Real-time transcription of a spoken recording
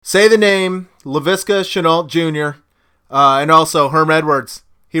Say the name, Laviska Shenault Jr., and also Herm Edwards.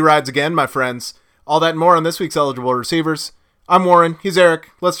 He rides again, my friends. All that and more on this week's Eligible Receivers. I'm Warren. He's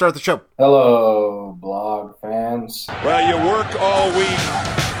Eric. Let's start the show. Hello, blog fans. Well, you work all week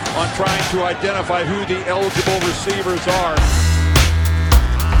on trying to identify who the eligible receivers are.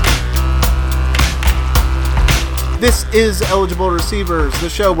 This is Eligible Receivers, the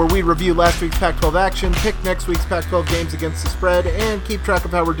show where we review last week's Pac-12 action, pick next week's Pac-12 games against the spread, and keep track of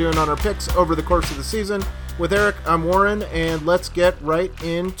how we're doing on our picks over the course of the season. With Eric, I'm Warren, and let's get right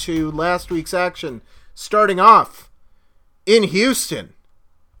into last week's action. Starting off in Houston,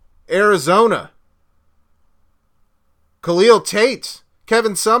 Arizona. Khalil Tate,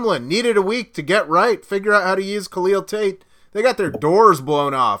 Kevin Sumlin needed a week to get right, figure out how to use Khalil Tate. They got their doors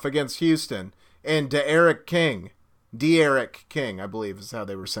blown off against Houston, and D'Eriq King, I believe is how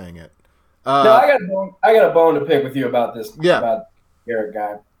they were saying it. No, I got a bone to pick with you about this. Yeah. About Eric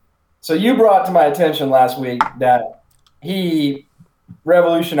guy. So you brought to my attention last week that he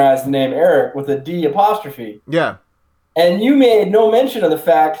revolutionized the name Eric with a D apostrophe. Yeah. And you made no mention of the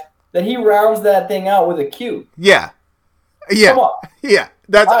fact that he rounds that thing out with a Q. Yeah. Yeah. Come on. Yeah.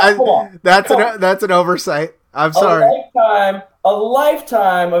 That's an oversight. I'm sorry. A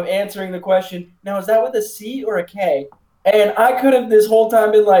lifetime of answering the question, now is that with a C or a K? And I could have this whole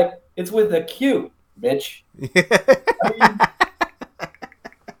time been like, it's with a Q, bitch.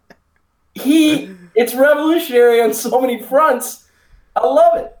 It's revolutionary on so many fronts. I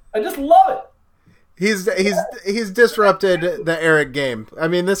love it. I just love it. He's disrupted the Eric game. I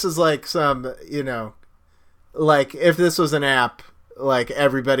mean, this is like some, like if this was an app, like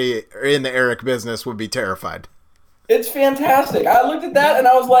everybody in the Eric business would be terrified. It's fantastic. I looked at that and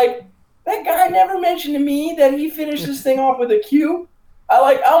I was like, that guy never mentioned to me that he finished this thing off with a Q.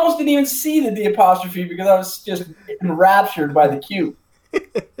 I almost didn't even see the D apostrophe because I was just enraptured by the Q.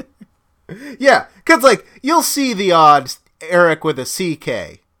 Yeah, because you'll see the odd Eric with a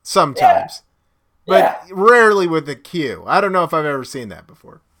CK sometimes, but rarely with a Q. I don't know if I've ever seen that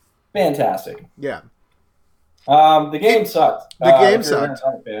before. Fantastic. Yeah. The game sucked. The game sucked.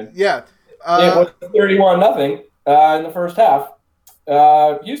 Yeah. It was 31-0 in the first half,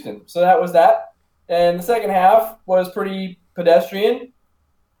 Houston. So that was that. And the second half was pretty pedestrian,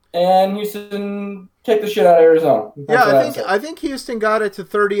 and Houston kicked the shit out of Arizona. I think Houston got it to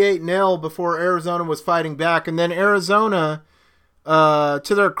 38-0 before Arizona was fighting back, and then Arizona, to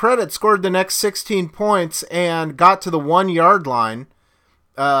their credit, scored the next 16 points and got to the 1-yard line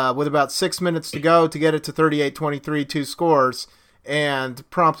with about 6 minutes to go to get it to 38-23, 2 scores, and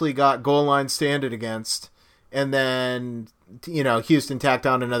promptly got goal line standed against. And then, Houston tacked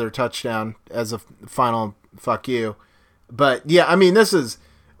on another touchdown as a final fuck you. But, yeah, I mean, this is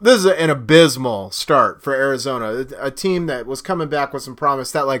an abysmal start for Arizona, a team that was coming back with some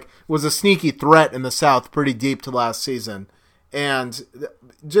promise that, was a sneaky threat in the South pretty deep to last season. And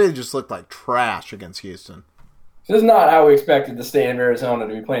they just looked like trash against Houston. This is not how we expected the state of Arizona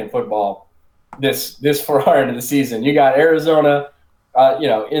to be playing football this far into the season. You got Arizona,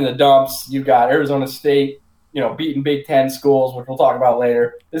 in the dumps. You got Arizona State, beating Big Ten schools, which we'll talk about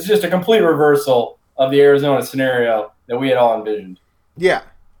later. This is just a complete reversal of the Arizona scenario that we had all envisioned. Yeah.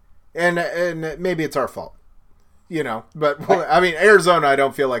 And maybe it's our fault, But, Arizona, I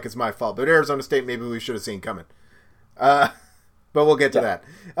don't feel like it's my fault. But Arizona State, maybe we should have seen coming. But we'll get to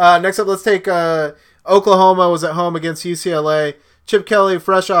that. Next up, let's take Oklahoma was at home against UCLA. Chip Kelly,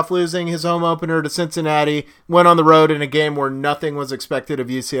 fresh off losing his home opener to Cincinnati, went on the road in a game where nothing was expected of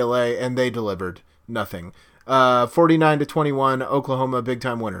UCLA, and they delivered nothing. 49-21, Oklahoma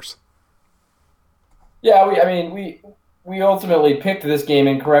big-time winners. Yeah, we ultimately picked this game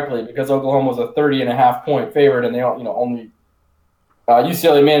incorrectly because Oklahoma was a 30.5-point favorite, and they only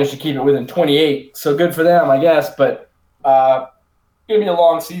UCLA managed to keep it within 28. So good for them, I guess. But going to be a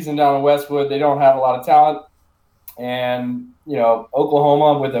long season down in Westwood. They don't have a lot of talent, and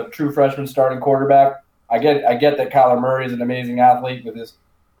Oklahoma with a true freshman starting quarterback. I get that Kyler Murray is an amazing athlete with his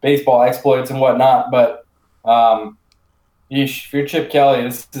baseball exploits and whatnot, but if you're Chip Kelly,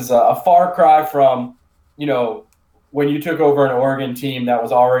 this is a far cry from when you took over an Oregon team that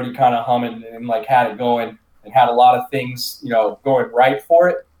was already kind of humming and had it going and had a lot of things, going right for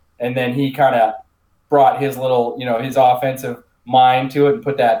it. And then he kind of brought his little, his offensive mind to it and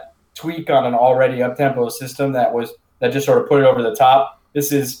put that tweak on an already up-tempo system that just sort of put it over the top.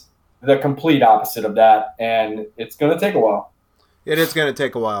 This is the complete opposite of that, and it's going to take a while. It is going to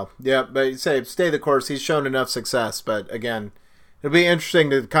take a while. Yeah, but you say stay the course. He's shown enough success, but again, it'll be interesting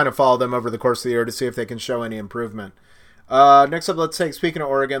to kind of follow them over the course of the year to see if they can show any improvement. Next up, speaking of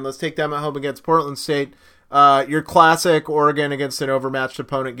Oregon, let's take them at home against Portland State. Your classic Oregon against an overmatched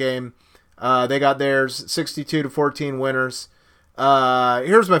opponent game. They got theirs 62-14 winners.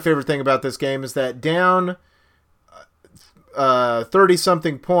 Here's my favorite thing about this game is that down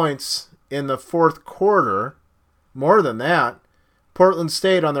 30-something points in the fourth quarter, more than that, Portland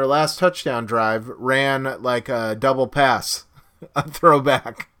State on their last touchdown drive ran like a double pass, a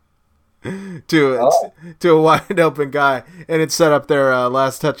throwback to a wide open guy, and it set up their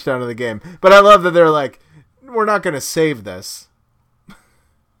last touchdown of the game. But I love that they're like, we're not going to save this.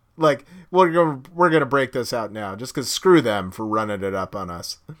 Like, we're gonna break this out now, just because screw them for running it up on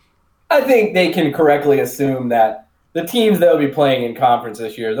us. I think they can correctly assume that the teams that will be playing in conference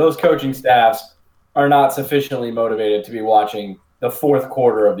this year, those coaching staffs are not sufficiently motivated to be watching the fourth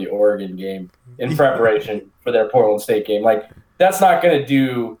quarter of the Oregon game in preparation for their Portland State game. Like, that's not going to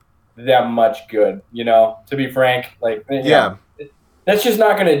do them much good, to be frank. Like, yeah. That's just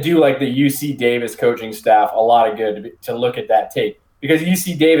not going to do, like, the UC Davis coaching staff a lot of good to look at that tape. Because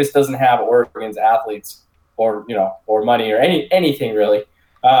UC Davis doesn't have Oregon's athletes or money or anything really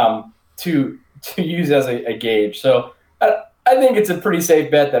to use as a gauge. So I think it's a pretty safe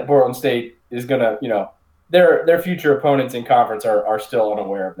bet that Portland State is going to, their future opponents in conference are still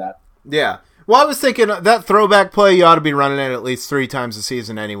unaware of that. Yeah. Well, I was thinking that throwback play, you ought to be running it at least 3 times a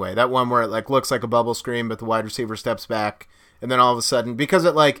season anyway. That one where it like looks like a bubble screen, but the wide receiver steps back, and then all of a sudden, because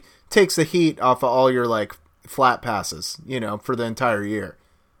it like takes the heat off of all your like flat passes, for the entire year.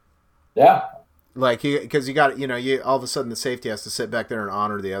 Yeah. Like, because you got, you all of a sudden the safety has to sit back there and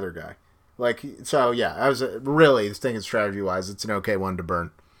honor the other guy. Like, so yeah, I was really thinking strategy-wise, it's an okay one to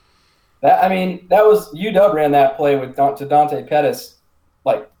burn. That was UW ran that play to Dante Pettis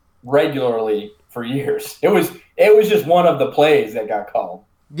like regularly for years. It was just one of the plays that got called.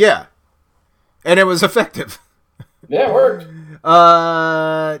 Yeah, and it was effective. Yeah, it worked.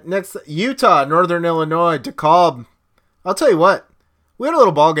 Next, Utah, Northern Illinois, DeKalb. I'll tell you what, we had a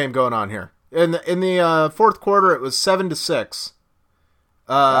little ball game going on here. In the fourth quarter, it was 7-6.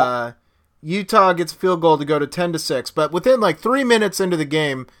 Utah gets a field goal to go to 10-6, but within like 3 minutes into the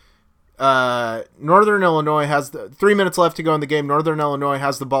game, Northern Illinois has 3 minutes left to go in the game. Northern Illinois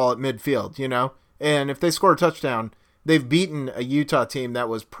has the ball at midfield, and if they score a touchdown, they've beaten a Utah team that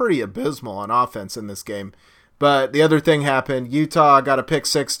was pretty abysmal on offense in this game. But the other thing happened. Utah got a pick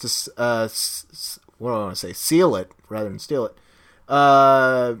six to seal it rather than steal it,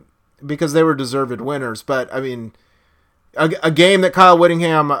 because they were deserved winners. But I mean, a game that Kyle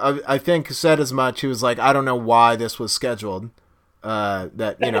Whittingham, I think, said as much. He was like, I don't know why this was scheduled.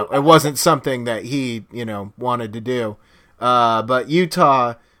 That it wasn't something that he wanted to do. But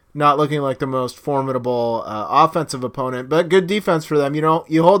Utah not looking like the most formidable offensive opponent, but good defense for them.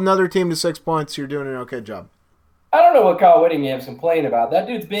 You hold another team to 6 points, you're doing an okay job. I don't know what Kyle Whittingham's complaining about. That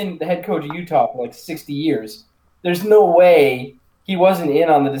dude's been the head coach of Utah for like 60 years. There's no way he wasn't in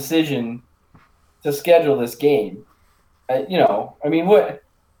on the decision to schedule this game. What's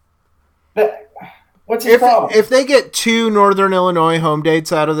his problem? If they get 2 Northern Illinois home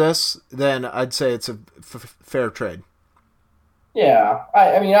dates out of this, then I'd say it's a fair trade. Yeah,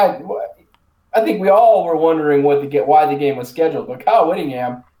 I think we all were wondering why the game was scheduled, but Kyle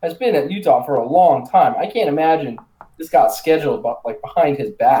Whittingham has been at Utah for a long time. I can't imagine this got scheduled like behind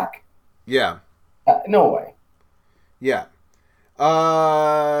his back. Yeah. No way. Yeah.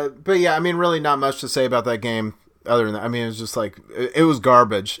 But yeah, really not much to say about that game other than that. It was just like, it was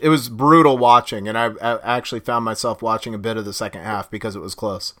garbage. It was brutal watching, and I actually found myself watching a bit of the second half because it was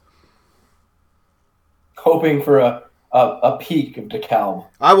close. Hoping for a peak of DeKalb.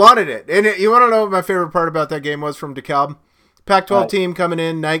 I wanted it. And you want to know what my favorite part about that game was from DeKalb? Pac-12 team coming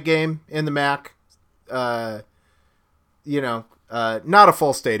in, night game in the MAC. Not a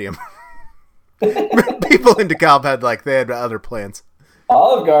full stadium. People in DeKalb had other plans.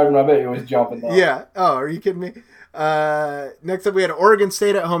 Olive Garden, I bet you was jumping though. Yeah. Oh, are you kidding me? Next up, we had Oregon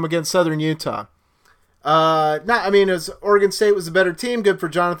State at home against Southern Utah. Oregon State was a better team. Good for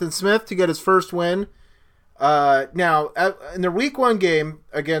Jonathan Smith to get his first win. Now, in the week 1 game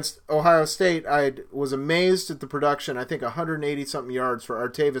against Ohio State, I was amazed at the production. I think 180-something yards for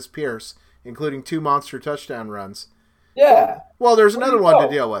Artavis Pierce, including 2 monster touchdown runs. Yeah. Well, there's another one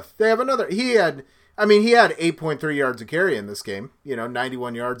to deal with. They have another. He had 8.3 yards a carry in this game.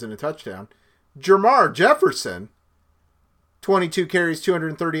 91 yards and a touchdown. Jermar Jefferson, 22 carries,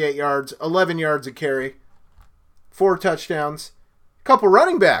 238 yards, 11 yards a carry, 4 touchdowns. A couple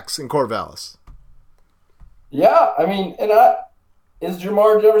running backs in Corvallis. Yeah, is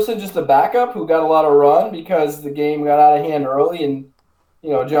Jermar Jefferson just a backup who got a lot of run because the game got out of hand early, and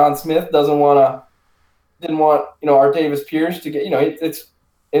John Smith didn't want Artavis Pierce to get.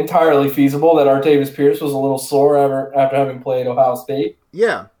 entirely feasible that Artavis Pierce was a little sore after having played Ohio State.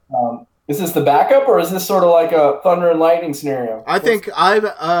 Yeah. Is this the backup, or is this sort of like a Thunder and Lightning scenario? I think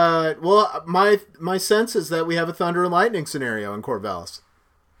my sense is that we have a Thunder and Lightning scenario in Corvallis.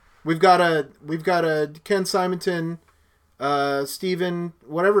 We've got a Ken Simonton, Steven,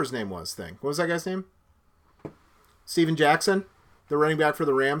 whatever his name was thing. What was that guy's name? Steven Jackson, the running back for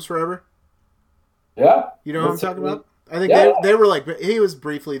the Rams forever. Yeah. You know what I'm talking about? I think they were like, he was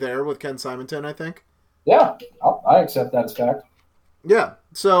briefly there with Ken Simonton, I think. Yeah, I accept that as fact. Yeah.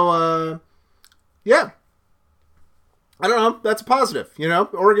 So, yeah. I don't know. That's a positive. You know,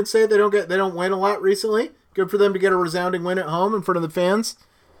 Oregon State, they don't win a lot recently. Good for them to get a resounding win at home in front of the fans.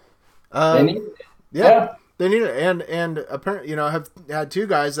 They need it. Yeah, they need it. And apparently, you know, have had two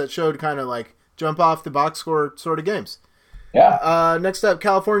guys that showed kind of like jump off the box score sort of games. Yeah. Next up,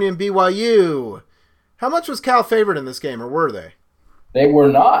 California and BYU. How much was Cal favored in this game, or were they? They were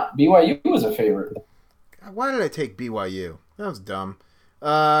not. BYU was a favorite. God, why did I take BYU? That was dumb.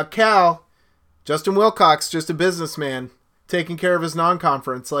 Cal, Justin Wilcox, just a businessman, taking care of his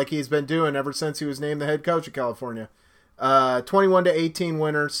non-conference like he's been doing ever since he was named the head coach of California. 21-18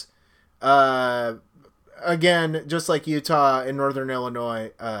 winners. Again, just like Utah and Northern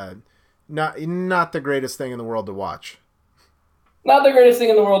Illinois, not the greatest thing in the world to watch. Not the greatest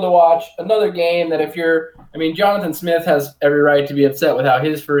thing in the world to watch. Another game that Jonathan Smith has every right to be upset with how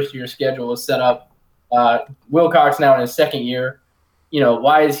his first-year schedule was set up. Wilcox now in his second year. You know,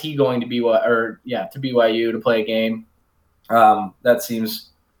 why is he going to BYU to play a game? That seems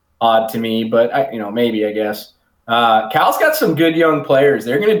odd to me, but maybe, I guess. Cal's got some good young players.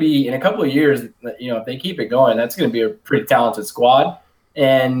 They're going to be, in a couple of years, if they keep it going, that's going to be a pretty talented squad.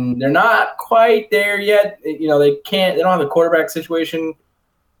 And they're not quite there yet. They don't have the quarterback situation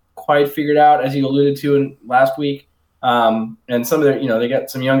quite figured out, as you alluded to last week. And some of their, they got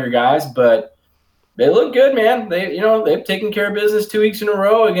some younger guys, but they look good, man. They've taken care of business 2 weeks in a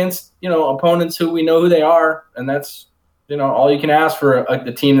row against, opponents who we know who they are. And that's, all you can ask for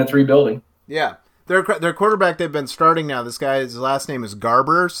a team that's rebuilding. Yeah. Their quarterback they've been starting now, this guy, his last name is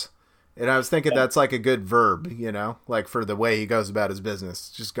Garbers. And I was thinking that's like a good verb, like for the way he goes about his business.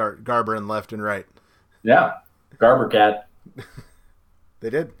 Just Garbering left and right. Yeah. Garber cat. They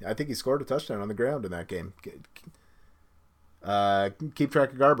did. I think he scored a touchdown on the ground in that game. Keep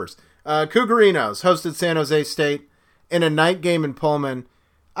track of Garbers. Cougarinos hosted San Jose State in a night game in Pullman.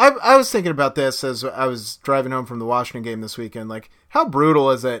 I was thinking about this as I was driving home from the Washington game this weekend. Like, how brutal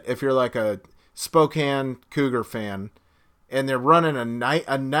is it if you're like a Spokane Cougar fan and they're running a night,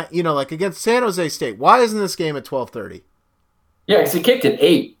 like against San Jose State? Why isn't this game at 12:30? Yeah, because he kicked at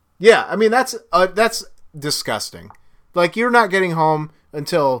 8. Yeah, I mean that's disgusting. Like, you're not getting home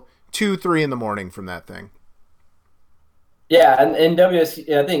until 2-3 in the morning from that thing. Yeah, and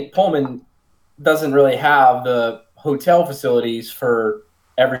WSU, I think Pullman doesn't really have the hotel facilities for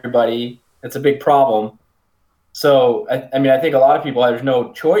everybody. It's a big problem. So, I think a lot of people, there's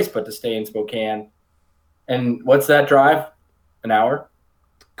no choice but to stay in Spokane. And what's that drive? An hour?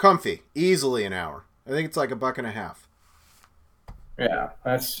 Comfy. Easily an hour. I think it's like $1.50. Yeah,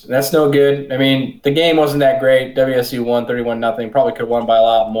 that's no good. I mean, the game wasn't that great. WSU won 31-0. Probably could have won by a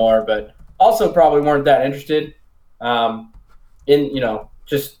lot more, but also probably weren't that interested.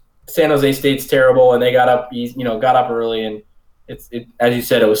 Just San Jose State's terrible, and they got up early, and it's as you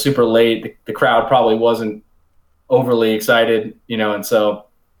said, it was super late. The crowd probably wasn't overly excited, and so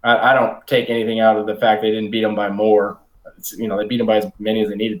I don't take anything out of the fact they didn't beat them by more. They beat them by as many as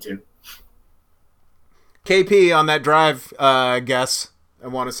they needed to. KP on that drive, I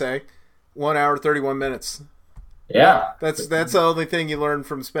want to say 1 hour 31 minutes. Yeah, that's the only thing you learn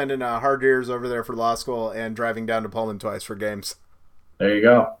from spending hard years over there for law school and driving down to Pullman twice for games. There you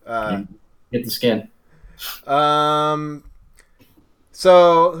go. Hit the skin.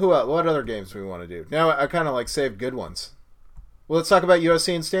 So what other games do we want to do? Now I kind of like saved good ones. Well, let's talk about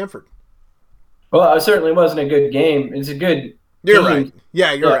USC and Stanford. Well, it certainly wasn't a good game. It's a good. You're right.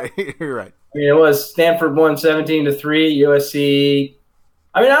 Yeah, you're right. You're right. I mean, it was Stanford won 17-3. USC.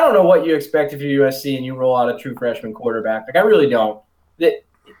 I mean, I don't know what you expect if you're USC and you roll out a true freshman quarterback. Like, I really don't.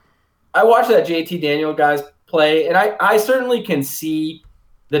 I watched that JT Daniel guys play, and I certainly can see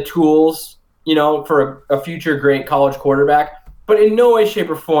the tools, for a future great college quarterback. But in no way, shape,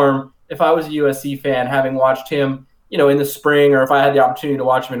 or form, if I was a USC fan, having watched him, in the spring, or if I had the opportunity to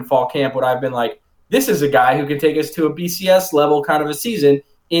watch him in fall camp, would I have been like, this is a guy who could take us to a BCS level kind of a season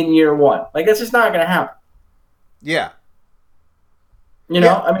in year one. Like, that's just not going to happen. Yeah.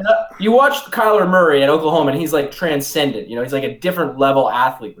 You watched Kyler Murray at Oklahoma, and he's like transcendent. He's like a different level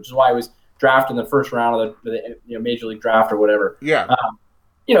athlete, which is why he was drafted in the first round of the Major League Draft or whatever. Yeah.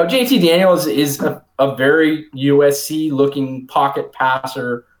 JT Daniels is a very USC-looking pocket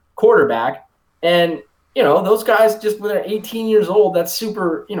passer quarterback. And, those guys just when they're 18 years old, that's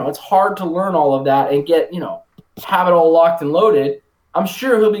super, it's hard to learn all of that and get, have it all locked and loaded. I'm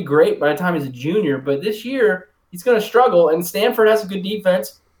sure he'll be great by the time he's a junior, but this year he's going to struggle. And Stanford has a good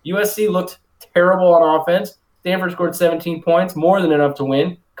defense. USC looked terrible on offense. Stanford scored 17 points, more than enough to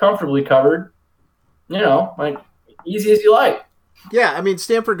win, comfortably covered. Easy as you like. Yeah, I mean,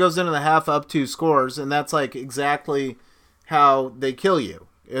 Stanford goes into the half up 2 scores, and that's like exactly how they kill you.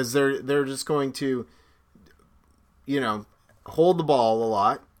 Is they're just going to, hold the ball a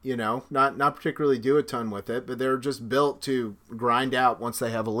lot, not particularly do a ton with it, but they're just built to grind out once they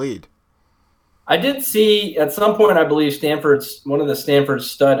have a lead. I did see at some point, I believe one of the Stanford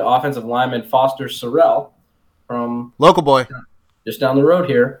stud offensive linemen, Foster Sorrell, from local boy, just down the road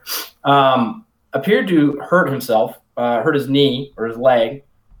here, appeared to hurt himself. Hurt his knee or his leg,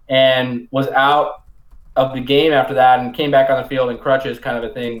 and was out of the game after that, and came back on the field in crutches, kind of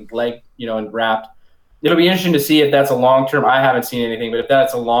a thing, leg, and wrapped. It'll be interesting to see if that's a long-term. I haven't seen anything, but if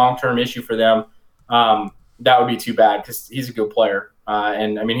that's a long-term issue for them, that would be too bad because he's a good player,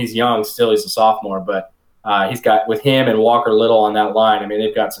 and I mean he's young still. He's a sophomore, but he's got with him and Walker Little on that line. I mean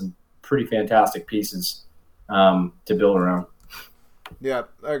they've got some pretty fantastic pieces to build around. Yeah,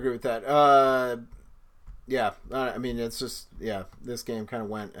 I agree with that. Yeah, I mean, it's just, this game kind of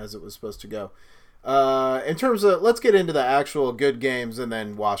went as it was supposed to go. In terms of, let's get into the actual good games and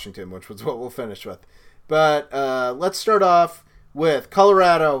then Washington, which was what we'll finish with. But let's start off with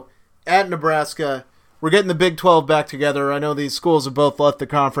Colorado at Nebraska. We're getting the Big 12 back together. I know these schools have both left the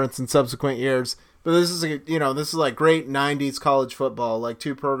conference in subsequent years, but this is, this is like great 90s college football, like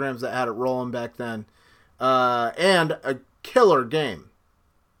 2 programs that had it rolling back then. And a killer game.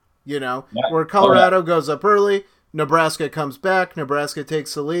 Where Colorado goes up early, Nebraska comes back, Nebraska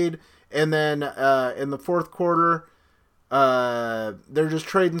takes the lead, and then in the fourth quarter, they're just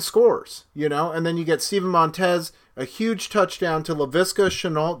trading scores, and then you get Steven Montez, a huge touchdown to Laviska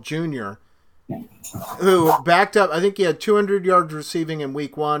Shenault Jr., who backed up. I think he had 200 yards receiving in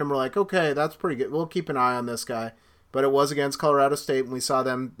week 1, and we're like, okay, that's pretty good. We'll keep an eye on this guy. But it was against Colorado State, and we saw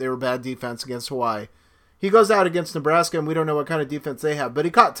they were bad defense against Hawaii. He goes out against Nebraska, and we don't know what kind of defense they have, but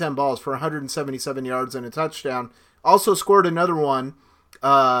he caught 10 balls for 177 yards and a touchdown. Also scored another one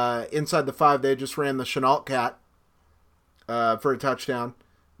inside the 5. They just ran the Shenault Cat for a touchdown.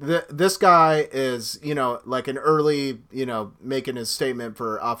 This guy is, like an early, making his statement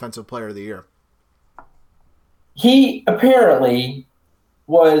for Offensive Player of the Year. He apparently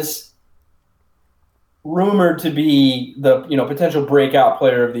was rumored to be the, potential breakout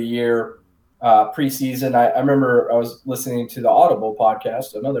player of the year preseason. I remember I was listening to the Audible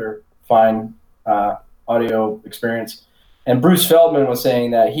podcast, another fine audio experience, and Bruce Feldman was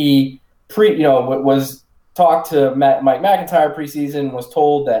saying that he was talked to Mike McIntyre preseason, was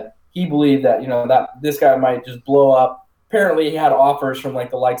told that he believed that that this guy might just blow up. Apparently, he had offers from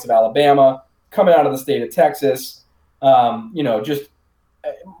like the likes of Alabama, coming out of the state of Texas. Just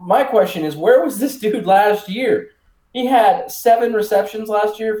my question is, where was this dude last year? He had 7 receptions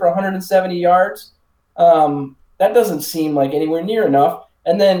last year for 170 yards. That doesn't seem like anywhere near enough.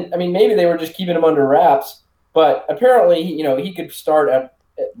 And then, I mean, maybe they were just keeping him under wraps, but apparently, he could start at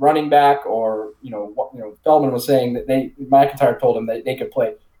running back, or Feldman was saying that McIntyre told him that they could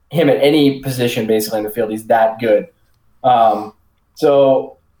play him at any position basically in the field. He's that good.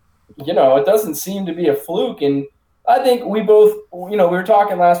 So it doesn't seem to be a fluke. And I think we both, we were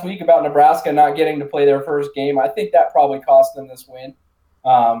talking last week about Nebraska not getting to play their first game. I think that probably cost them this win.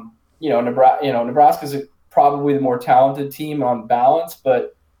 Nebraska's probably the more talented team on balance,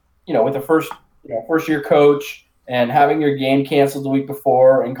 but with the first year coach and having your game canceled the week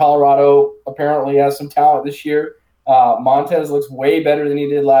before, and Colorado apparently has some talent this year. Montez looks way better than he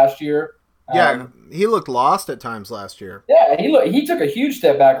did last year. Yeah, he looked lost at times last year. Yeah, he took a huge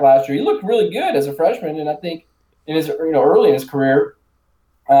step back last year. He looked really good as a freshman, and I think in his early in his career,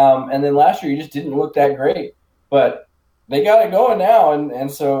 and then last year he just didn't look that great. But they got it going now,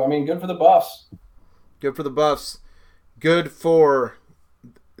 and so I mean, good for the Buffs. Good for the Buffs. Good for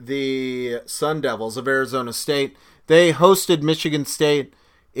the Sun Devils of Arizona State. They hosted Michigan State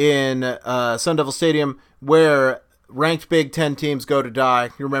in Sun Devil Stadium, where ranked Big Ten teams go to die.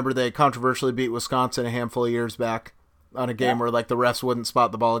 You remember they controversially beat Wisconsin a handful of years back on a game where like the refs wouldn't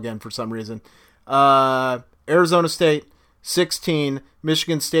spot the ball again for some reason. Arizona State 16,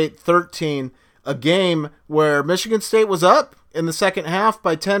 Michigan State 13. A game where Michigan State was up in the second half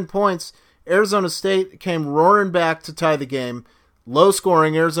by 10 points. Arizona State came roaring back to tie the game. Low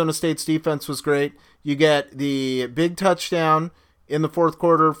scoring. Arizona State's defense was great. You get the big touchdown in the fourth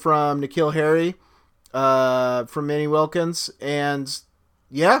quarter from N'Keal Harry, from Manny Wilkins. And,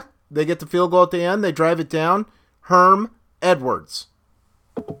 yeah, they get the field goal at the end. They drive it down. Herm Edwards.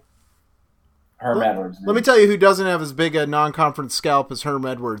 Edwards. Let me tell you who doesn't have as big a non-conference scalp as Herm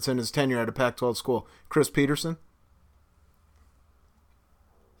Edwards in his tenure at a Pac-12 school. Chris Peterson.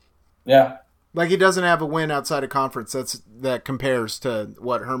 Yeah. Like, he doesn't have a win outside of conference that compares to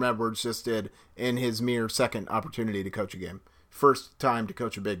what Herm Edwards just did in his mere second opportunity to coach a game. First time to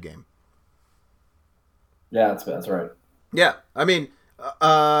coach a big game. Yeah, that's right. Yeah, I mean,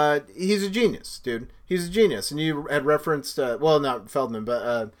 he's a genius, dude. He's a genius. And you had referenced, not Feldman,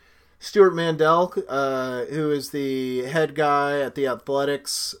 but Stuart Mandel, who is the head guy at the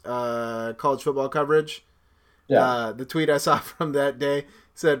Athletics college football coverage. Yeah. The tweet I saw from that day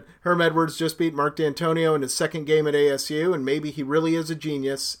said, Herm Edwards just beat Mark D'Antonio in his second game at ASU, and maybe he really is a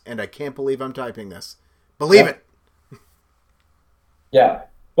genius, and I can't believe I'm typing this. Believe it. Yeah.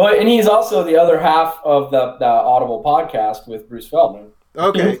 Well, and he's also the other half of the Audible podcast with Bruce Feldman.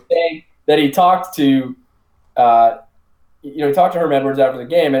 Okay. He was saying that he talked to Herm Edwards after the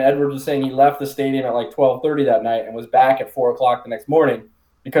game, and Edwards was saying he left the stadium at like 12:30 that night and was back at 4 o'clock the next morning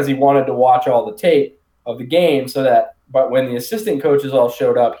because he wanted to watch all the tape of the game but when the assistant coaches all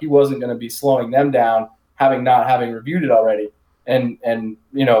showed up, he wasn't going to be slowing them down, not having reviewed it already. And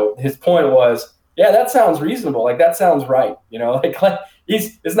his point was, yeah, that sounds reasonable. Like, that sounds right.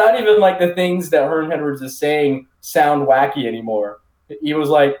 It's not even like the things that Herm Edwards is saying sound wacky anymore. He was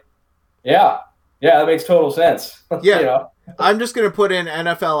like, yeah, that makes total sense. Yeah. I'm just going to put in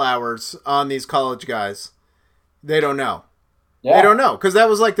NFL hours on these college guys. They don't know. Yeah. They don't know. Because that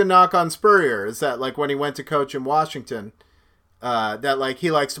was like the knock on Spurrier, is that like when he went to coach in Washington, that like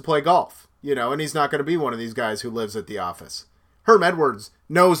he likes to play golf, and he's not going to be one of these guys who lives at the office. Herm Edwards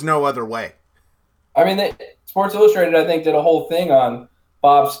knows no other way. I mean, Sports Illustrated, I think, did a whole thing on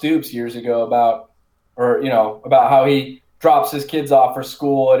Bob Stoops years ago about how he drops his kids off for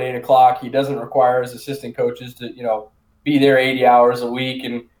school at 8 o'clock. He doesn't require his assistant coaches to, be there 80 hours a week,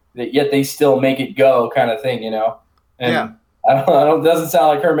 and yet they still make it go, kind of thing, And yeah. It doesn't sound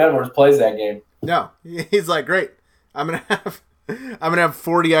like Herm Edwards plays that game. No, he's like, great. I'm gonna have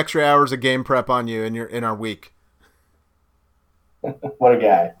 40 extra hours of game prep on you in our week. What a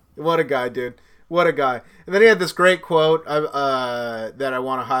guy! What a guy, dude! What a guy! And then he had this great quote that I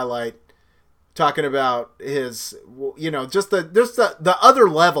want to highlight, talking about his, just the other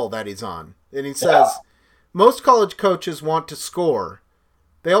level that he's on. And he says, most college coaches want to score.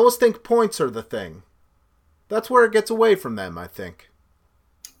 They always think points are the thing. That's where it gets away from them, I think.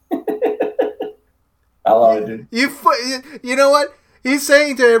 I love it, dude. You know what? He's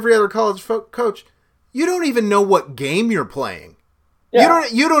saying to every other college coach, you don't even know what game you're playing. Yeah.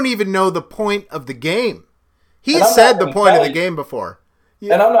 You don't even know the point of the game. He said the point of the game before.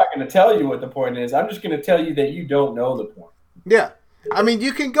 Yeah. And I'm not going to tell you what the point is. I'm just going to tell you that you don't know the point. Yeah. I mean,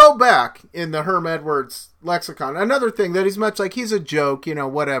 you can go back in the Herm Edwards lexicon. Another thing that he's much like, he's a joke,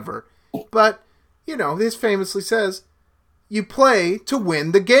 whatever. But, this famously says, you play to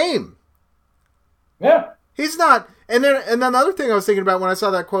win the game. Yeah. He's not. And then the other thing I was thinking about when I saw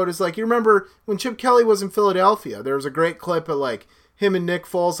that quote is like, you remember when Chip Kelly was in Philadelphia, there was a great clip of like him and Nick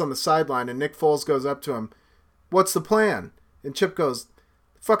Foles on the sideline, and Nick Foles goes up to him, what's the plan? And Chip goes,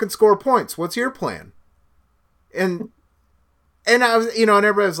 fucking score points. What's your plan? And I was, and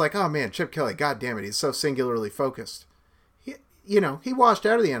everybody was like, oh man, Chip Kelly, God damn it, he's so singularly focused. He washed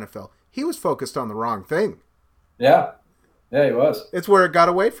out of the NFL. He was focused on the wrong thing. Yeah. Yeah, he was. It's where it got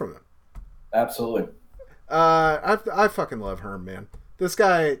away from him. Absolutely. I fucking love Herm, man. This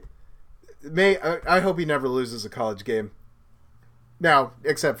guy I hope he never loses a college game. Now,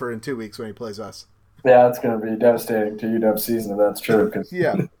 except for in 2 weeks when he plays us. Yeah, it's going to be devastating to UW season if that's true.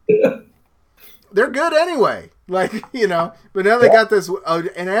 Yeah. They're good anyway. Like, but now they got this,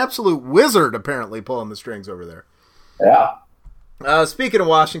 an absolute wizard apparently pulling the strings over there. Yeah. Speaking of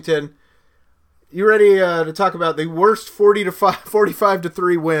Washington, you ready to talk about the worst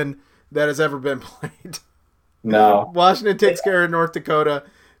 45-3 win that has ever been played? No. Washington takes care of North Dakota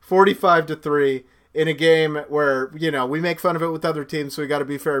 45-3 in a game where, we make fun of it with other teams, so we got to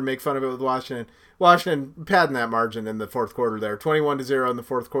be fair and make fun of it with Washington. Washington padding that margin in the fourth quarter there, 21-0 in the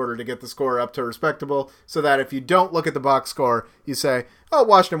fourth quarter to get the score up to respectable, so that if you don't look at the box score, you say, oh,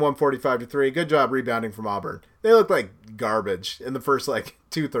 Washington won 45-3. Good job rebounding from Auburn. They look like garbage in the first,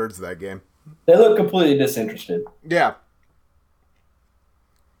 2/3 of that game. They look completely disinterested. Yeah.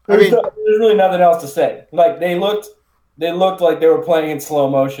 There's really nothing else to say. Like, they looked like they were playing in slow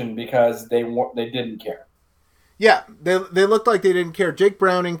motion because they didn't care. Yeah, they looked like they didn't care. Jake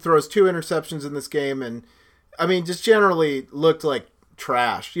Browning throws 2 interceptions in this game, and I mean, just generally looked like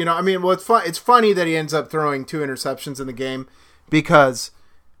trash. You know, I mean, it's funny that he ends up throwing 2 interceptions in the game, because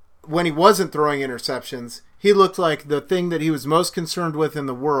when he wasn't throwing interceptions, he looked like the thing that he was most concerned with in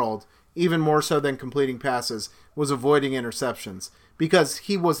the world, even more so than completing passes, was avoiding interceptions, because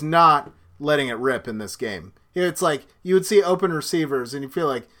he was not letting it rip in this game. It's like you would see open receivers and you feel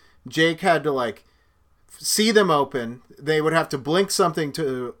like Jake had to like see them open. They would have to blink something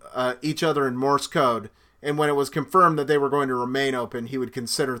to each other in Morse code, and when it was confirmed that they were going to remain open, he would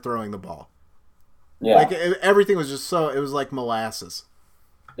consider throwing the ball. Yeah, like everything was just it was like molasses.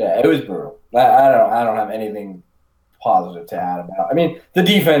 Yeah, it was brutal. I don't have anything positive to add about. I mean, the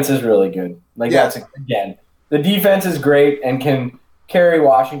defense is really good. Like that's again, the defense is great and can carry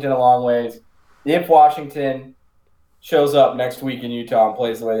Washington a long ways. If Washington shows up next week in Utah and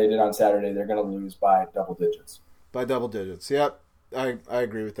plays the way they did on Saturday, they're going to lose by double digits. By double digits, yep. I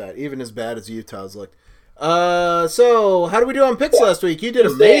agree with that. Even as bad as Utah's looked. So how did we do on picks last week? You did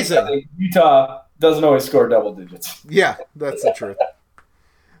amazing. Utah doesn't always score double digits. Yeah, that's the truth.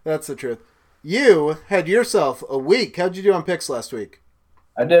 That's the truth. You had yourself a week. How'd you do on picks last week?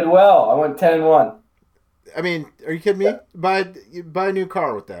 I did well. I went 10-1. I mean, are you kidding me? Buy a new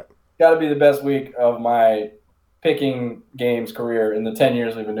car with that. Got to be the best week of my picking games career in the 10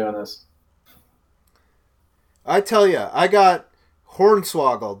 years we've been doing this. I tell you, I got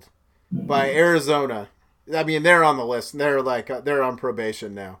hornswoggled by Arizona. I mean, they're on the list. They're on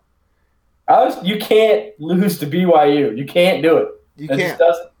probation now. You can't lose to BYU. You can't do it. You can't.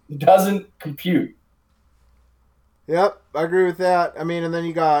 It doesn't compute. Yep, I agree with that. I mean, and then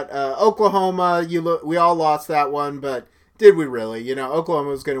you got Oklahoma. We all lost that one, but did we really? You know, Oklahoma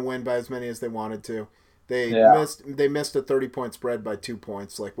was going to win by as many as they wanted to. They missed a 30-point spread by 2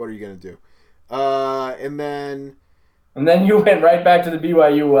 points. Like, what are you going to do? And then you went right back to the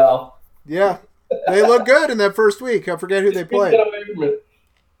BYU well. Yeah, they look good in that first week. I forget who they played.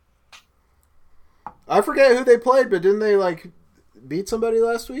 I forget who they played, but didn't they beat somebody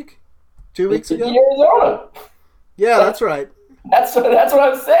last week? 2 weeks ago? Arizona. Yeah, that's right. That's what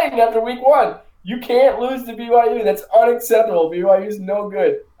I'm saying after week 1. You can't lose to BYU. That's unacceptable. BYU's no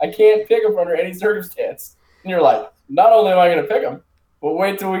good. I can't pick them under any circumstance. And you're like, not only am I going to pick them, but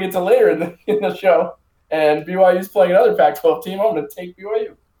wait till we get to later in the show, and BYU's playing another Pac-12 team. I'm going to take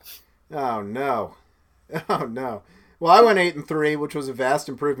BYU. Oh, no. Oh, no. Well, I went 8-3, which was a vast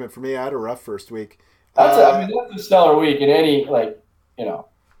improvement for me. I had a rough first week. That's a stellar week in any,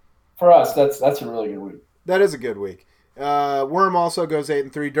 for us, that's a really good week. That is a good week. Worm also goes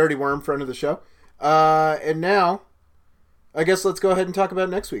 8-3. Dirty Worm, friend of the show. And now, I guess let's go ahead and talk about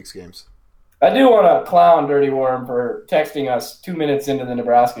next week's games. I do want to clown Dirty Worm for texting us 2 minutes into the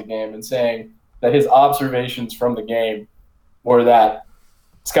Nebraska game and saying that his observations from the game were that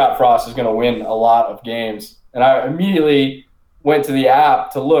Scott Frost is going to win a lot of games. And I immediately went to the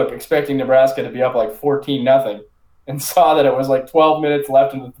app to look, expecting Nebraska to be up 14-0, and saw that it was 12 minutes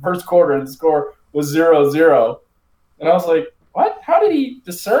left in the first quarter and the score was 0-0. And I was like, what? How did he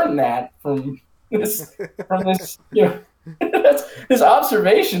discern that from this, that's his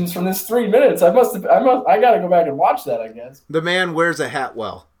observations from this 3 minutes. I got to go back and watch that, I guess. The man wears a hat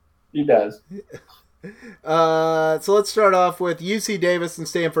well. He does. So let's start off with UC Davis and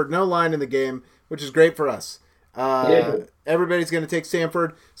Stanford. No line in the game, which is great for us. Everybody's going to take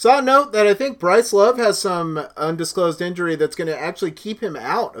Stanford. Saw a note that I think Bryce Love has some undisclosed injury that's going to actually keep him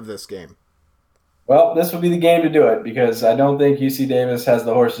out of this game. Well, this will be the game to do it, because I don't think UC Davis has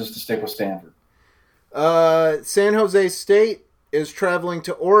the horses to stick with Stanford. San Jose State is traveling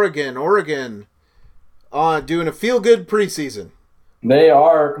to Oregon. Oregon doing a feel-good preseason. They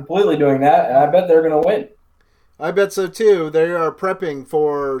are completely doing that, and I bet they're going to win. I bet so, too. They are prepping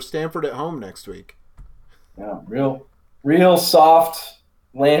for Stanford at home next week. Yeah, real soft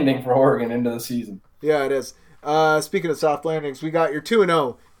landing for Oregon into the season. Yeah, it is. Speaking of soft landings, we got your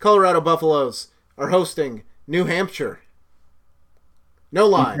 2-0 Colorado Buffaloes are hosting New Hampshire. No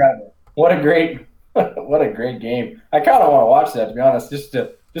line. Incredible. What a great game. I kind of want to watch that, to be honest, just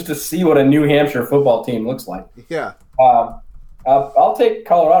to see what a New Hampshire football team looks like. Yeah. I'll take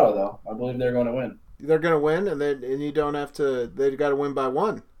Colorado, though. I believe they're going to win. They're going to win, and you don't have to. They've got to win by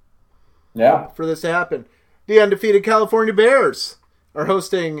 1. Yeah. For this to happen. The undefeated California Bears are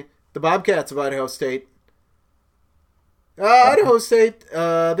hosting the Bobcats of Idaho State. Idaho State,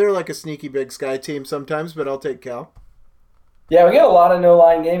 they're like a sneaky Big Sky team sometimes, but I'll take Cal. Yeah, we get a lot of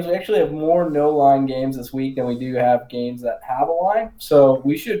no-line games. We actually have more no-line games this week than we do have games that have a line. So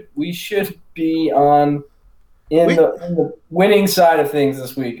we should be in the winning side of things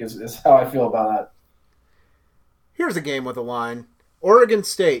this week is how I feel about that. Here's a game with a line. Oregon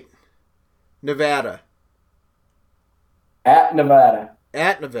State, Nevada. At Nevada.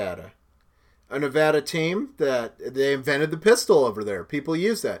 At Nevada. A Nevada team that they invented the pistol over there. People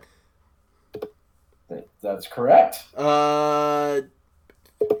use that. That's correct. Nevada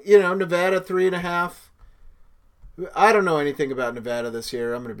 3.5. I don't know anything about Nevada this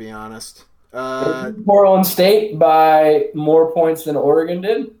year. I'm going to be honest. Portland State by more points than Oregon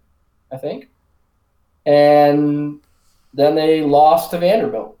did, I think. And then they lost to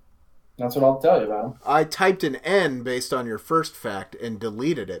Vanderbilt. That's what I'll tell you about them. I typed an N based on your first fact and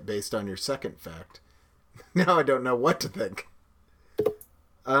deleted it based on your second fact. Now I don't know what to think.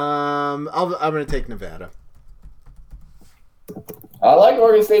 I'm going to take Nevada. I like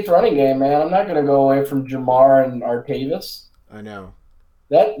Oregon State's running game, man. I'm not going to go away from Jamar and Artavis. I know.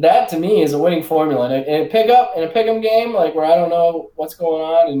 That to me is a winning formula. In a pick'em game, like where I don't know what's going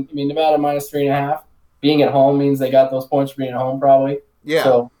on, and I mean Nevada minus 3.5. Being at home means they got those points for being at home, probably. Yeah.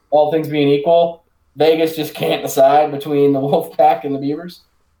 So all things being equal, Vegas just can't decide between the Wolfpack and the Beavers.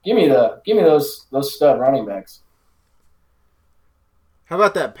 Give me those stud running backs. How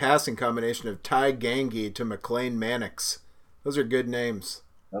about that passing combination of Ty Gangi to McLean Mannix? Those are good names.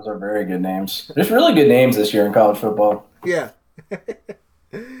 Those are very good names. There's really good names this year in college football. Yeah.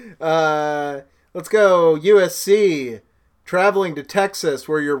 Let's go USC traveling to Texas,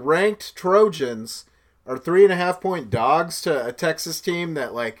 where your ranked Trojans are 3.5-point dogs to a Texas team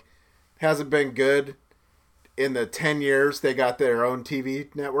that hasn't been good in the 10 years they got their own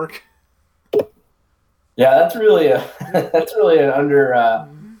TV network. Yeah, that's really an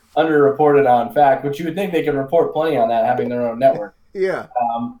underreported on fact, but you would think they could report plenty on that having their own network. Yeah.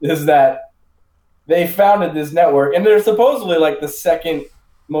 Is that they founded this network, and they're supposedly the second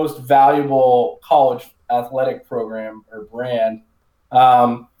most valuable college athletic program or brand.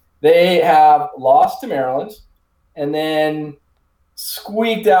 They have lost to Maryland and then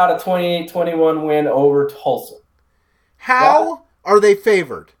squeaked out a 28-21 win over Tulsa. How are they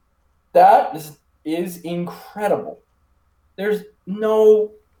favored? That is incredible. There's no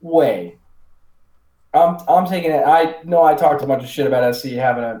way. I'm taking it. I know I talked a bunch of shit about SC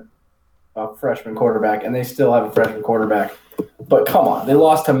having a freshman quarterback, and they still have a freshman quarterback. But come on, they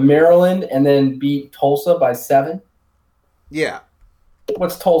lost to Maryland and then beat Tulsa by 7. Yeah.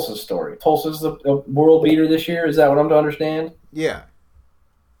 What's Tulsa's story? Tulsa's the world beater this year? Is that what I'm to understand? Yeah.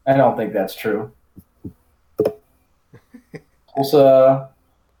 I don't think that's true. Tulsa,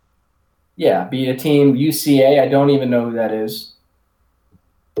 beat a team, UCA. I don't even know who that is.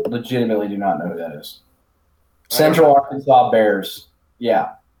 Legitimately do not know who that is. Central Arkansas Bears.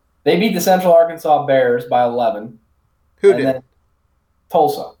 Yeah. They beat the Central Arkansas Bears by 11. Who did? Then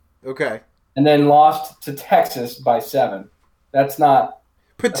Tulsa. Okay. And then lost to Texas by 7. That's not...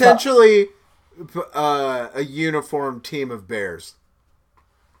 Potentially a uniform team of Bears.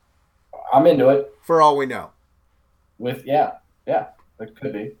 I'm into it. For all we know. Yeah, it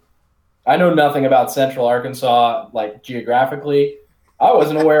could be. I know nothing about Central Arkansas, geographically. I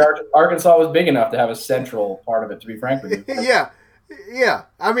wasn't aware Arkansas was big enough to have a central part of it, to be frank with you. Yeah.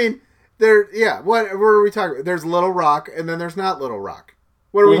 I mean, what are we talking about? There's Little Rock, and then there's not Little Rock.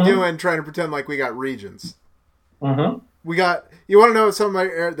 What are we doing trying to pretend like we got regions? Mm-hmm. You want to know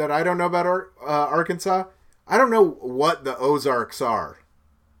something that I don't know about Arkansas? I don't know what the Ozarks are.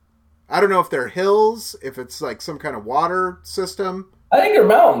 I don't know if they're hills, if it's some kind of water system. I think they're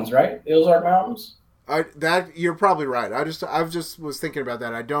mountains, right? The Ozark Mountains. You're probably right. I just was thinking about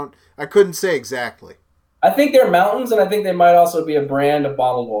that. I couldn't say exactly. I think they're mountains, and I think they might also be a brand of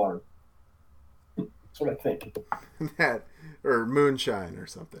bottled water. That's what I think. That or moonshine or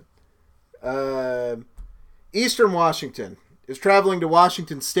something. Eastern Washington is traveling to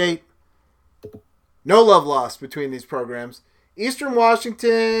Washington State. No love lost between these programs. Eastern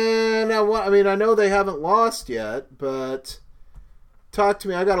Washington, I know they haven't lost yet, but talk to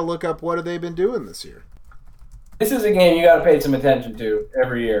me. I got to look up what have they been doing this year. This is a game you got to pay some attention to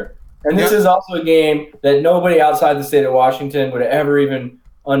every year. And this is also a game that nobody outside the state of Washington would ever even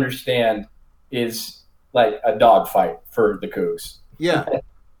understand is a dogfight for the Cougs. Yeah.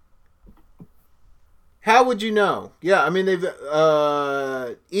 How would you know? Yeah, I mean, they've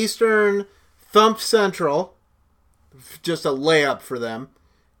Eastern thumped Central, just a layup for them,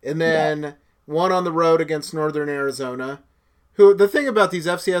 and then one on the road against Northern Arizona. Who the thing about these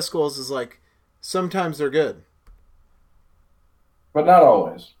FCS schools is sometimes they're good, but not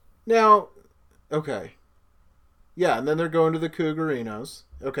always. Now, okay, yeah, and then they're going to the Cougarinos.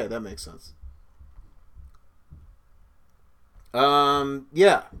 Okay, that makes sense. I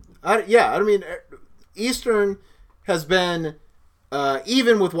mean, Eastern has been,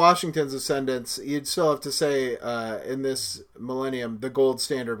 even with Washington's ascendance, you'd still have to say in this millennium, the gold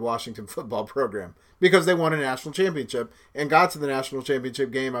standard Washington football program. because they won a national championship and got to the national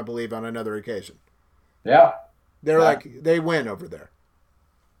championship game, I believe, on another occasion. Yeah. They win over there.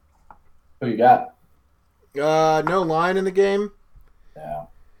 Who you got? No line in the game. Yeah.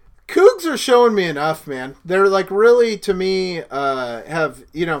 Cougs are showing me enough, man. They're really, to me,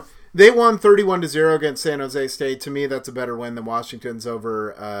 they won 31-0 against San Jose State. To me, that's a better win than Washington's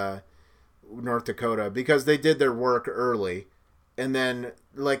over North Dakota because they did their work early. And then,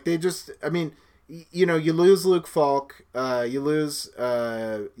 you lose Luke Falk. You lose,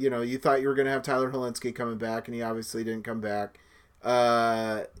 you thought you were going to have Tyler Helinski coming back, and he obviously didn't come back.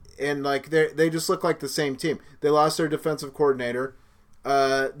 And, they just look like the same team. They lost their defensive coordinator.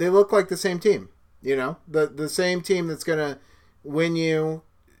 They look like the same team, the same team that's going to win you,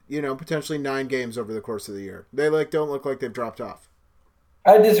 potentially 9 games over the course of the year. They don't look like they've dropped off.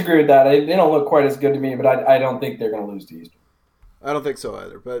 I disagree with that. They don't look quite as good to me, but I don't think they're going to lose to Eastern. I don't think so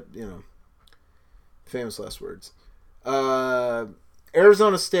either, but, famous last words.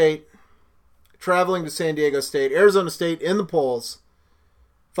 Arizona State traveling to San Diego State. Arizona State in the polls.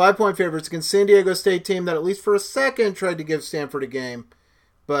 5-point favorites against San Diego State team that at least for a second tried to give Stanford a game,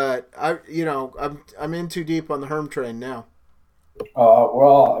 but I'm in too deep on the Herm train now.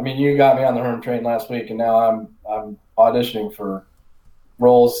 You got me on the Herm train last week, and now I'm auditioning for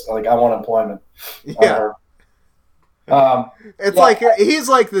roles I want employment. Yeah, he's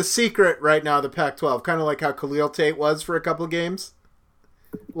like the secret right now. The Pac-12, kind of like how Khalil Tate was for a couple of games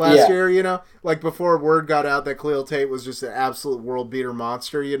last year, before word got out that Khalil Tate was just an absolute world beater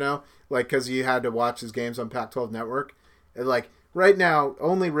monster, because you had to watch his games on Pac-12 Network. And right now,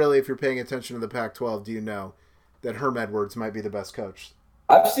 only really if you're paying attention to the Pac-12 do you know that Herm Edwards might be the best coach.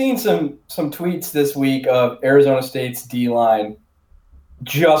 I've seen some tweets this week of Arizona State's D-line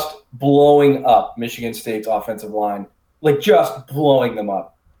just blowing up Michigan State's offensive line, just blowing them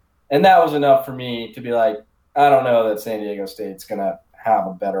up. And that was enough for me to be I don't know that San Diego State's going to have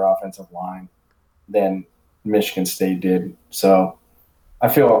a better offensive line than Michigan State did. So I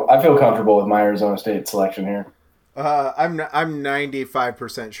feel comfortable with my Arizona State selection here. I'm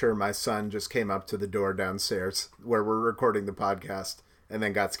 95% sure my son just came up to the door downstairs where we're recording the podcast and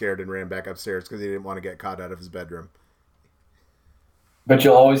then got scared and ran back upstairs because he didn't want to get caught out of his bedroom. But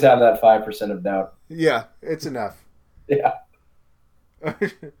you'll always have that 5% of doubt. Yeah, it's enough. Yeah.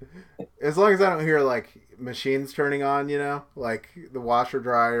 As long as I don't hear machines turning on, the washer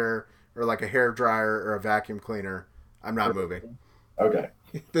dryer or a hair dryer or a vacuum cleaner, I'm not moving. Okay.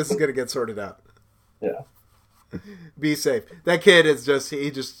 This is going to get sorted out. Yeah. Be safe. That kid is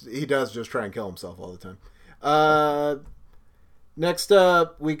he does just try and kill himself all the time. Next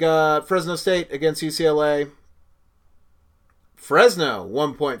up, we got Fresno State against UCLA. Fresno,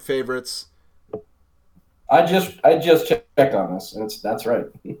 1-point favorites. I just checked on this, and that's right.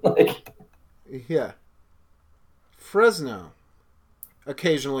 Yeah. Fresno,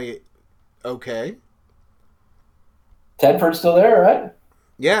 occasionally okay. Tedford's still there, right?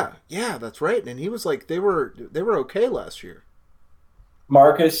 Yeah, that's right. And he was they were okay last year.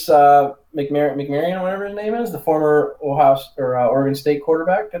 Marcus McMaryion, whatever his name is, the former Oregon State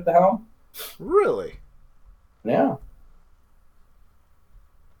quarterback at the helm. Really? Yeah.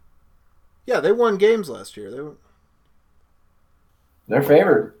 Yeah, they won games last year. They're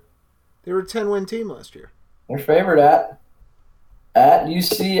favored. They were a 10-win team last year. They're favored at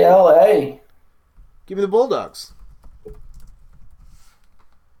UCLA. Give me the Bulldogs.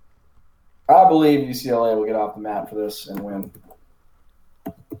 I believe UCLA will get off the mat for this and win.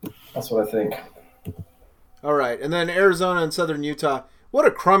 That's what I think. All right, and then Arizona and Southern Utah. What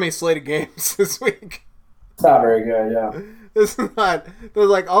a crummy slate of games this week. It's not very good, yeah. It's not.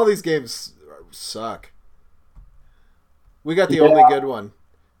 They're all these games suck. We got the only good one.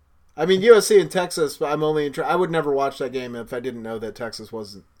 I mean, USC and Texas, but I'm only I would never watch that game if I didn't know that Texas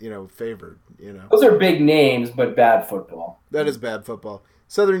wasn't, favored, Those are big names, but bad football. That is bad football.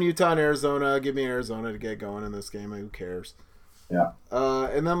 Southern Utah and Arizona. Give me Arizona to get going in this game. Who cares? Yeah.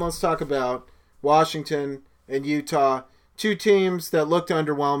 And then let's talk about Washington and Utah. Two teams that looked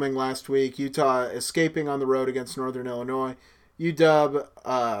underwhelming last week. Utah escaping on the road against Northern Illinois.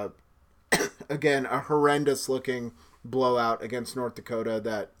 UW, again, a horrendous-looking blowout against North Dakota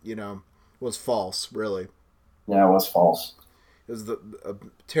that, was false, really. Yeah, it was false. It was a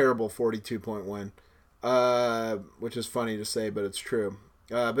terrible 42-point win, which is funny to say, but it's true.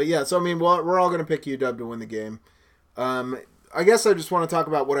 But yeah, so, we're all going to pick UW to win the game. I guess I just want to talk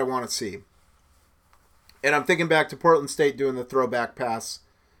about what I want to see. And I'm thinking back to Portland State doing the throwback pass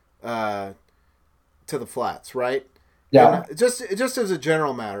to the flats, right? Yeah. And just as a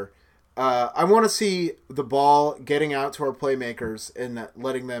general matter, I want to see the ball getting out to our playmakers and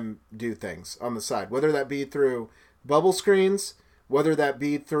letting them do things on the side, whether that be through bubble screens, whether that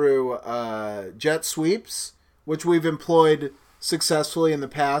be through jet sweeps, which we've employed successfully in the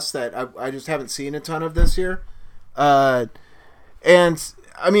past that I just haven't seen a ton of this year. And,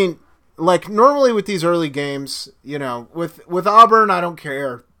 I mean, like normally with these early games, you know, with Auburn, I don't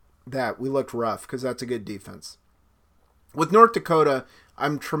care that we looked rough because that's a good defense. With North Dakota,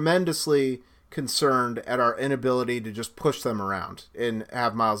 I'm tremendously concerned at our inability to just push them around and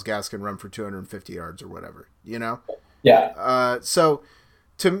have Myles Gaskin run for 250 yards or whatever, you know? Yeah.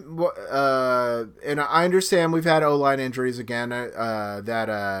 And I understand we've had O-line injuries again,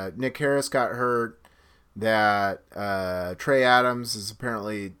 that Nick Harris got hurt, that Trey Adams is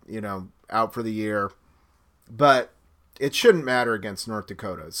apparently, you know, out for the year, but it shouldn't matter against North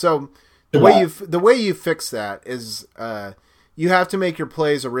Dakota. So the way you fix that is you have to make your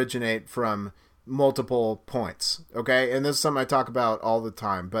plays originate from multiple points, okay? And this is something I talk about all the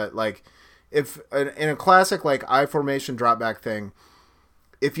time, but like if in a classic like I formation drop back thing,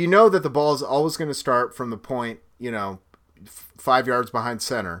 if you know that the ball is always going to start from the point, you know, 5 yards behind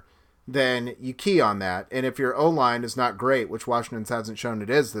center, then you key on that. And if your O-line is not great, which Washington hasn't shown it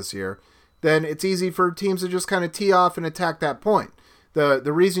is this year, then it's easy for teams to just kind of tee off and attack that point. The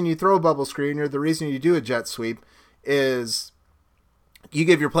reason you throw a bubble screen or the reason you do a jet sweep is you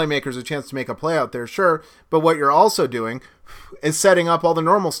give your playmakers a chance to make a play out there, sure, but what you're also doing is setting up all the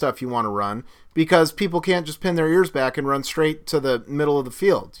normal stuff you want to run because people can't just pin their ears back and run straight to the middle of the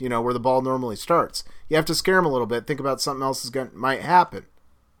field, you know, where the ball normally starts. You have to scare them a little bit, think about something else might happen,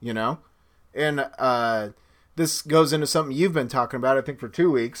 you know? And this goes into something you've been talking about, I think, for 2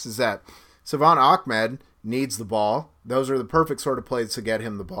 weeks, is that Savon Ahmed needs the ball. Those are the perfect sort of plays to get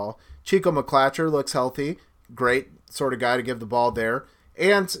him the ball. Chico McClatcher looks healthy. Great sort of guy to give the ball there.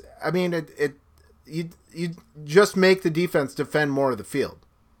 And, I mean, you just make the defense defend more of the field.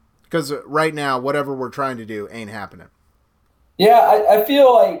 Because right now, whatever we're trying to do ain't happening. Yeah, I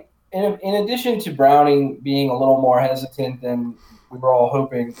feel like in addition to Browning being a little more hesitant than we were all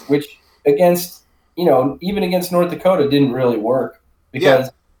hoping, which against, you know, even against North Dakota didn't really work because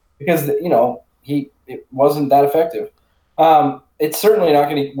you know, it wasn't that effective. It's certainly not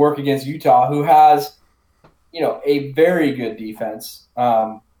going to work against Utah, who has, you know, a very good defense.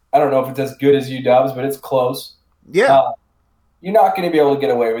 I don't know if it's as good as UW's, but it's close. Yeah. You're not going to be able to get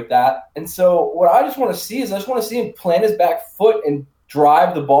away with that. And so what I just want to see is I just want to see him plant his back foot and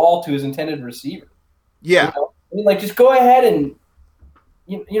drive the ball to his intended receiver. Yeah. You know? I mean, like, just go ahead and,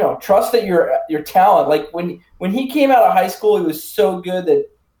 you know, trust that your talent. Like, when he came out of high school, he was so good that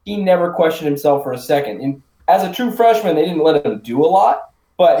he never questioned himself for a second. And as a true freshman, they didn't let him do a lot.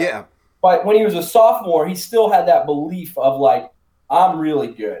 But when he was a sophomore, he still had that belief of, like, I'm really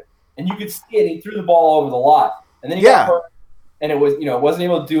good. And you could see it. He threw the ball over the lot. And then he got hurt. And it was, you know, wasn't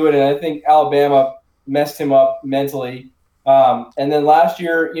able to do it. And I think Alabama messed him up mentally. And then last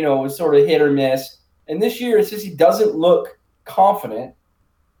year, you know, it was sort of hit or miss. And this year, it's just he doesn't look confident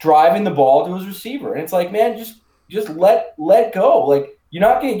driving the ball to his receiver. And it's like, man, just let go. Like, you're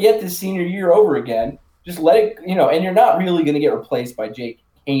not going to get this senior year over again. Just let it, you know, and you're not really going to get replaced by Jake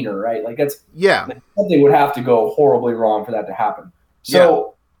Haener, right? Like, that's something would have to go horribly wrong for that to happen.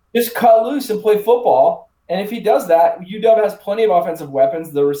 So just cut loose and play football. And if he does that, UW has plenty of offensive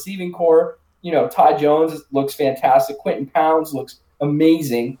weapons. The receiving core, you know, Ty Jones looks fantastic. Quentin Pounds looks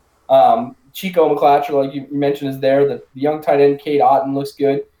amazing. Chico McClatcher, like you mentioned, is there. The young tight end, Cade Otton, looks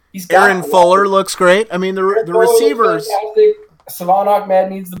good. Aaron Fuller looks great. I mean, the receivers. Savon Ahmed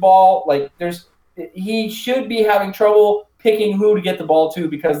needs the ball. Like, he should be having trouble picking who to get the ball to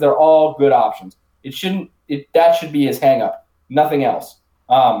because they're all good options. That should be his hang-up, nothing else.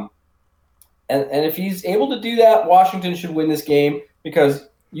 And if he's able to do that, Washington should win this game because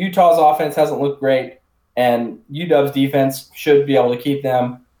Utah's offense hasn't looked great, and UW's defense should be able to keep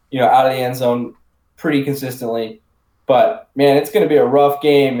them, you know, out of the end zone pretty consistently. But man, it's going to be a rough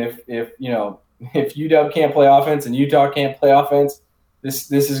game if UW can't play offense and Utah can't play offense. This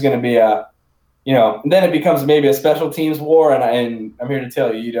is going to be then it becomes maybe a special teams war, and I'm here to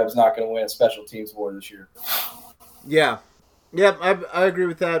tell you, UW's not going to win a special teams war this year. Yeah. Yep, I agree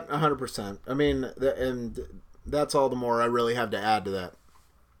with that 100%. I mean, and that's all the more I really have to add to that.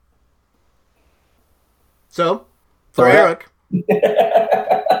 So, for Eric,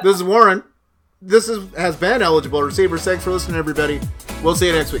 this is Warren. This has been Eligible Receivers. Thanks for listening, everybody. We'll see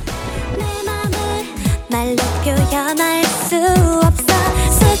you next week.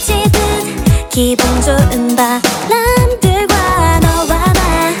 기분 좋은 바람들과 너와 나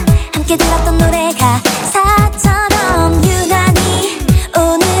함께 들었던 노래가